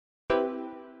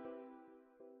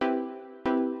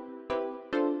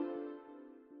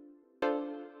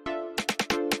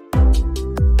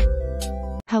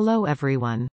Hello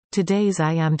everyone. Today's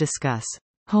I am discuss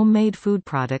homemade food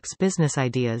products business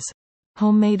ideas.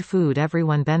 Homemade food.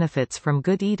 Everyone benefits from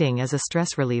good eating as a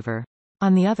stress reliever.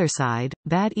 On the other side,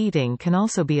 bad eating can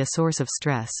also be a source of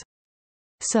stress.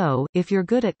 So, if you're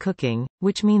good at cooking,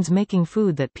 which means making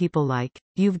food that people like,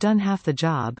 you've done half the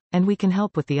job, and we can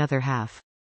help with the other half.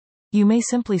 You may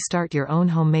simply start your own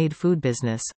homemade food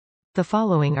business. The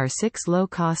following are 6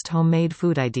 low-cost homemade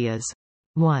food ideas.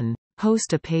 1.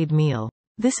 Host a paid meal.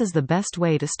 This is the best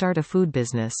way to start a food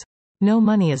business. No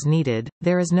money is needed,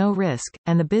 there is no risk,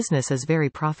 and the business is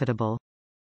very profitable.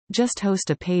 Just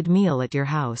host a paid meal at your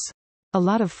house. A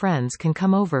lot of friends can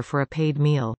come over for a paid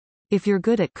meal. If you're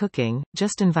good at cooking,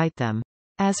 just invite them.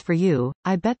 As for you,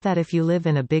 I bet that if you live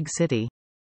in a big city,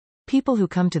 people who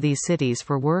come to these cities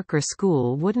for work or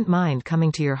school wouldn't mind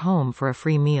coming to your home for a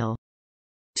free meal.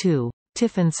 2.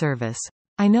 Tiffin Service.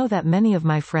 I know that many of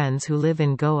my friends who live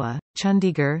in Goa,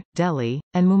 Chandigarh, Delhi,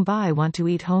 and Mumbai want to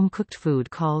eat home-cooked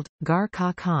food called Ghar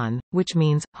Ka Khan, which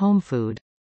means home food.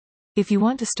 If you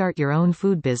want to start your own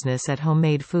food business at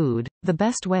homemade food, the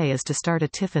best way is to start a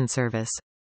Tiffin service.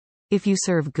 If you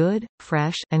serve good,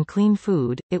 fresh, and clean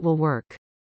food, it will work.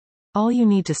 All you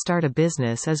need to start a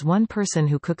business is one person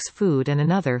who cooks food and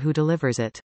another who delivers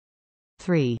it.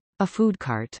 3. A food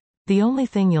cart. The only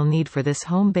thing you'll need for this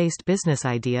home-based business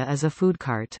idea is a food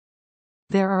cart.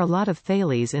 There are a lot of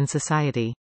thalis in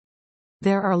society.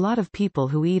 There are a lot of people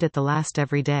who eat at the last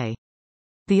every day.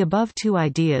 The above 2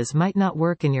 ideas might not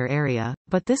work in your area,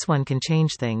 but this one can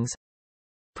change things.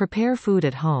 Prepare food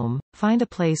at home, find a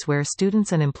place where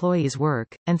students and employees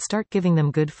work, and start giving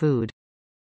them good food.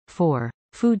 4.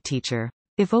 Food teacher.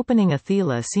 If opening a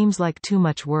thela seems like too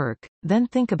much work, then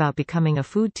think about becoming a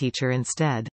food teacher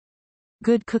instead.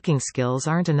 Good cooking skills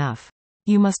aren't enough.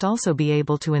 You must also be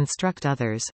able to instruct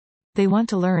others. They want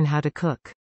to learn how to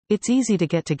cook. It's easy to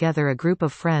get together a group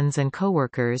of friends and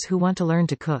coworkers who want to learn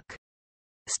to cook.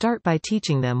 Start by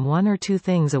teaching them 1 or 2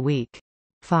 things a week.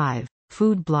 5.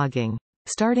 Food blogging.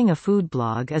 Starting a food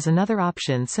blog is another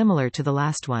option similar to the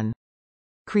last one.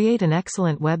 Create an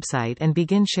excellent website and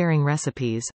begin sharing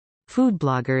recipes. Food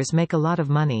bloggers make a lot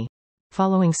of money.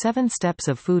 Following 7 steps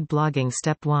of food blogging.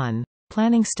 Step 1.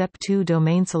 Planning. Step 2.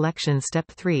 Domain selection. Step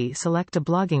 3. Select a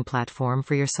blogging platform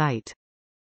for your site.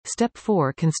 Step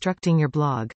 4. Constructing your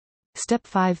blog. Step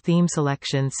 5. Theme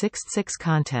selection. 6.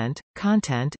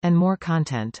 Content, and more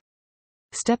content.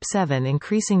 Step 7.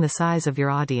 Increasing the size of your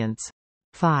audience.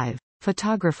 5.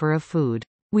 Photographer of food.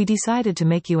 We decided to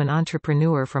make you an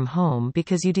entrepreneur from home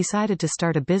because you decided to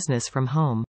start a business from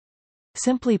home.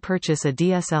 Simply purchase a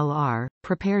DSLR,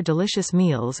 prepare delicious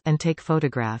meals, and take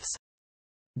photographs.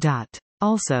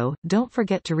 Also, don't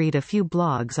forget to read a few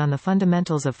blogs on the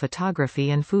fundamentals of photography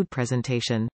and food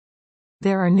presentation.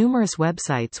 There are numerous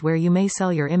websites where you may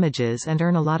sell your images and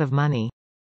earn a lot of money.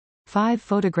 5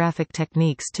 photographic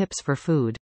techniques. Tips for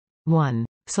food. 1.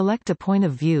 Select a point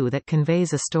of view that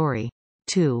conveys a story.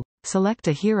 2. Select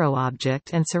a hero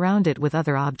object and surround it with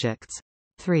other objects.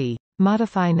 3.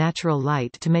 Modify natural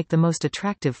light to make the most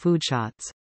attractive food shots.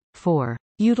 4.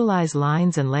 Utilize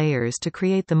lines and layers to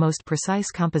create the most precise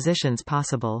compositions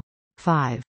possible.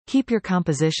 5. Keep your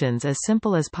compositions as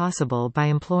simple as possible by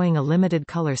employing a limited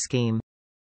color scheme.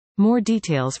 More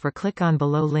details for click on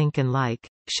below link and like,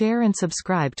 share and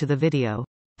subscribe to the video.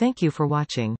 Thank you for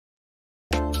watching.